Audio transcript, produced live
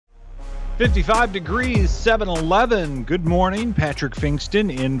55 degrees, 7:11. Good morning. Patrick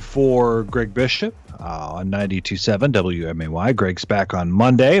Fingston in for Greg Bishop on 92.7 WMAY. Greg's back on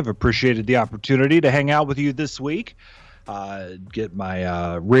Monday. I've appreciated the opportunity to hang out with you this week. Get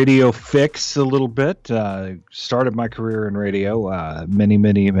my radio fix a little bit. Started my career in radio many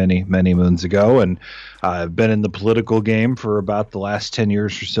moons ago, and I've been in the political game for about the last 10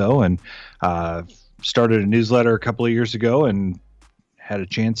 years or so, and started a newsletter a couple of years ago and had a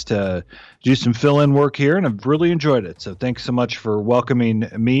chance to do some fill-in work here, and I've really enjoyed it. So thanks so much for welcoming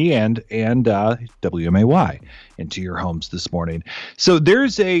me and WMAY into your homes this morning. So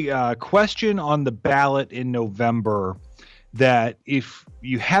there's a question on the ballot in November that if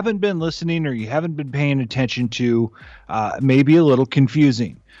you haven't been listening or you haven't been paying attention to, may be a little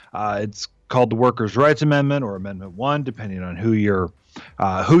confusing. It's called the Workers' Rights Amendment or Amendment 1, depending on who you're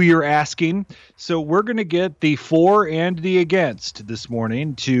asking. So we're going to get the for and the against this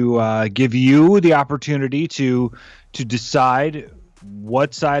morning to give you the opportunity to decide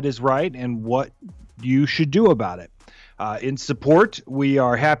what side is right and what you should do about it. In support, we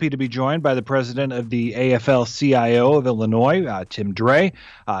are happy to be joined by the president of the AFL-CIO of Illinois, Tim Dray.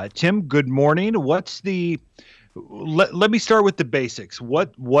 Tim, good morning. Let me start with the basics.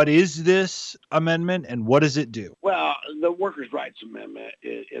 What is this amendment and what does it do? Well, the Workers' Rights Amendment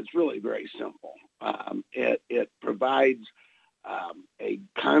is really very simple. It provides a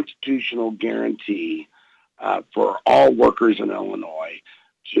constitutional guarantee for all workers in Illinois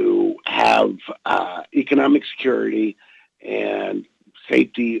to have economic security and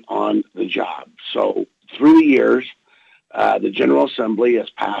safety on the job. So through the years, the General Assembly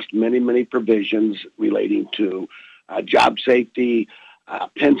has passed many provisions relating to job safety,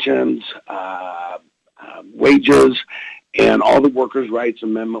 pensions, wages, and all the Workers' Rights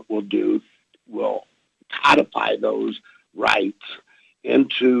Amendment will codify those rights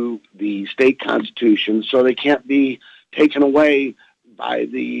into the state constitution so they can't be taken away by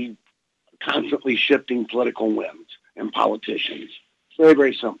the constantly shifting political winds and politicians. Very,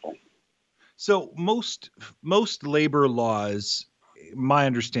 very simple. So most labor laws, my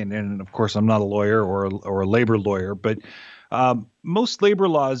understanding, and of course I'm not a lawyer or a labor lawyer, but most labor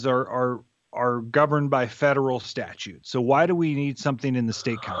laws are governed by federal statute. So why do we need something in the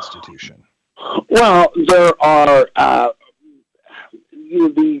state constitution? Well, there are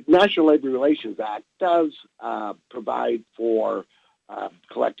the National Labor Relations Act does provide for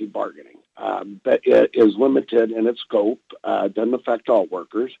collective bargaining, but it is limited in its scope. Doesn't affect all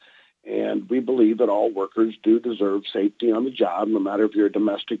workers. And we believe that all workers do deserve safety on the job, no matter if you're a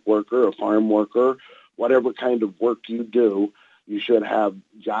domestic worker, a farm worker, whatever kind of work you do, you should have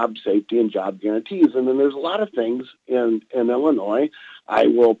job safety and job guarantees. And then there's a lot of things in Illinois. I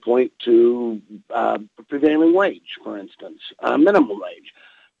will point to prevailing wage, for instance, minimum wage.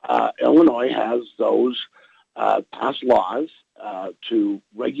 Illinois has those passed laws to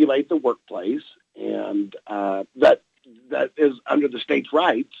regulate the workplace, and that is under the state's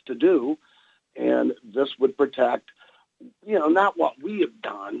rights to do, and this would protect, not what we have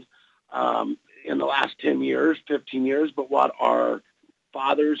done in the last 10 years, 15 years, but what our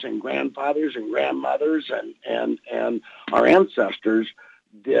fathers and grandfathers and grandmothers and our ancestors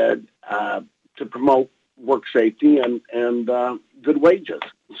did to promote work safety and good wages.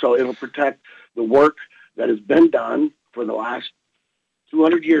 So it'll protect the work that has been done for the last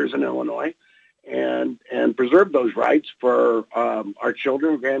 200 years in Illinois, and preserve those rights for our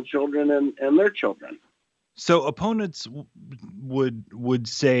children, grandchildren, and their children. So opponents would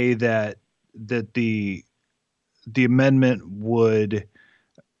say that the amendment would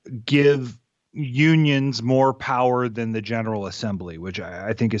give unions more power than the General Assembly, which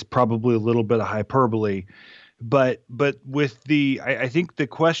I think is probably a little bit of hyperbole. But with I think the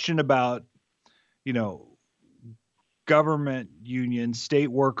question about, government unions, state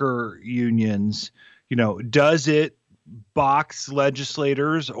worker unions, does it box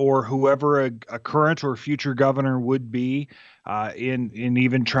legislators or whoever a current or future governor would be in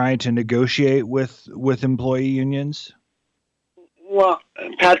even trying to negotiate with employee unions? Well,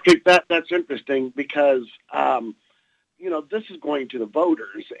 Patrick, that's interesting because, this is going to the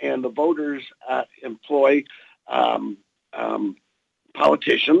voters, and the voters employ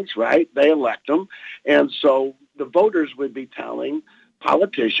politicians, right? They elect them. And so the voters would be telling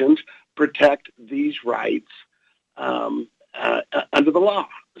politicians, protect these rights under the law.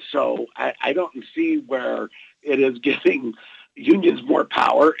 So I don't see where it is giving unions more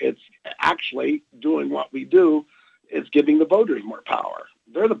power. It's actually doing what we do. It's giving the voters more power.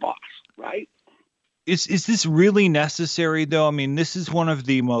 They're the boss, right? Is this really necessary, though? I mean, this is one of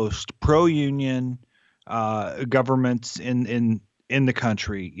the most pro-union governments in in the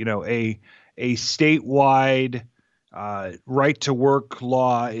country. A statewide right to work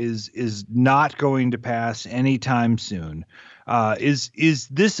law is not going to pass anytime soon. Is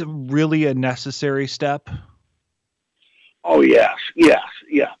this really a necessary step? Oh, yes, yes,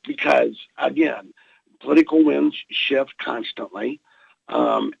 yeah. Because again, political winds shift constantly.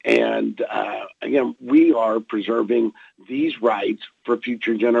 And again, we are preserving these rights for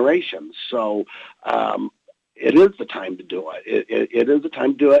future generations. So it is the time to do it. It is the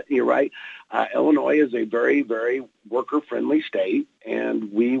time to do it. You're right. Illinois is a very, very worker-friendly state,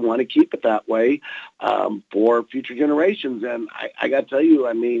 and we want to keep it that way for future generations. And I got to tell you,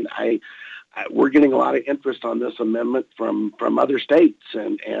 I mean, we're getting a lot of interest on this amendment from other states,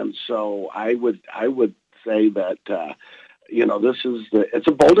 and so I would say that it's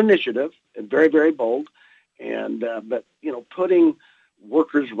a bold initiative, and very, very bold, and but putting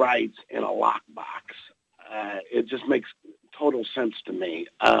workers' rights in a lockbox, it just makes total sense to me.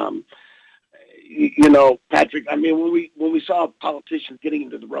 Patrick, I mean, when we saw politicians getting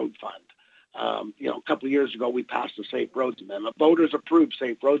into the road fund. A couple of years ago, we passed the Safe Roads Amendment. Voters approved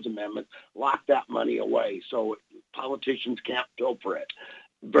Safe Roads Amendment, locked that money away so politicians can't pilfer it.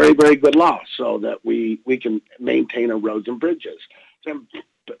 Very, very good law so that we can maintain our roads and bridges.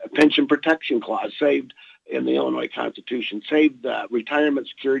 Pension protection clause saved in the Illinois Constitution, saved retirement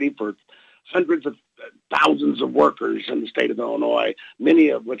security for hundreds of thousands of workers in the state of Illinois, many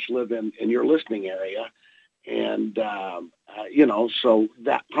of which live in your listening area. And, so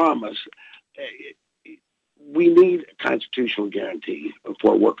that promise, we need a constitutional guarantee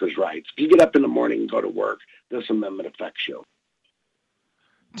for workers' rights. If you get up in the morning and go to work, this amendment affects you.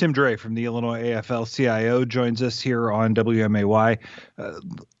 Tim Dray from the Illinois AFL-CIO joins us here on WMAY.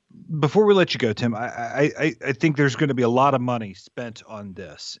 Before we let you go, Tim, I think there's going to be a lot of money spent on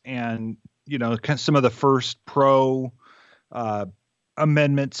this. And, some of the first pro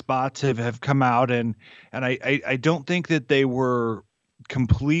amendment spots have come out, and I don't think that they were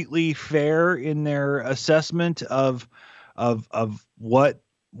completely fair in their assessment of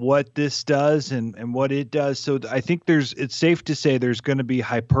what this does and what it does. So I think it's safe to say there's going to be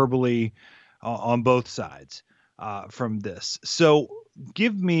hyperbole on both sides from this. So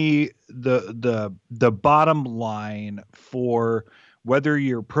give me the bottom line for whether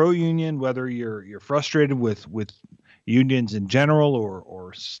you're pro-union, whether you're frustrated with unions in general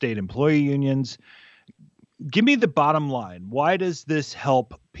or state employee unions. Give me the bottom line. Why does this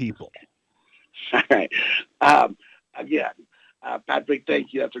help people? All right. Again, Patrick,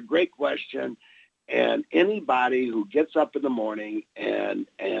 thank you. That's a great question. And anybody who gets up in the morning and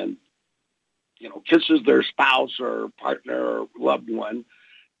kisses their spouse or partner or loved one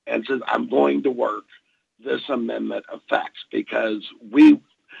and says, I'm going to work, this amendment affects, because the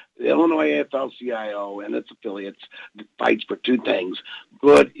Illinois AFL-CIO and its affiliates fights for two things: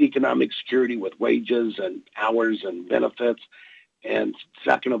 good economic security with wages and hours and benefits. And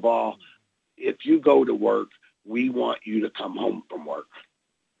second of all, if you go to work, we want you to come home from work,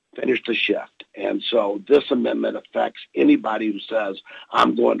 finish the shift. And so this amendment affects anybody who says,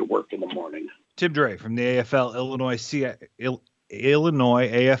 I'm going to work in the morning. Tim Dray from the Illinois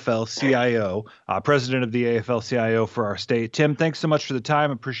AFL-CIO, president of the AFL-CIO for our state. Tim, thanks so much for the time.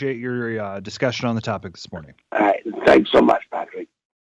 Appreciate your discussion on the topic this morning. All right. Thanks so much, Pat.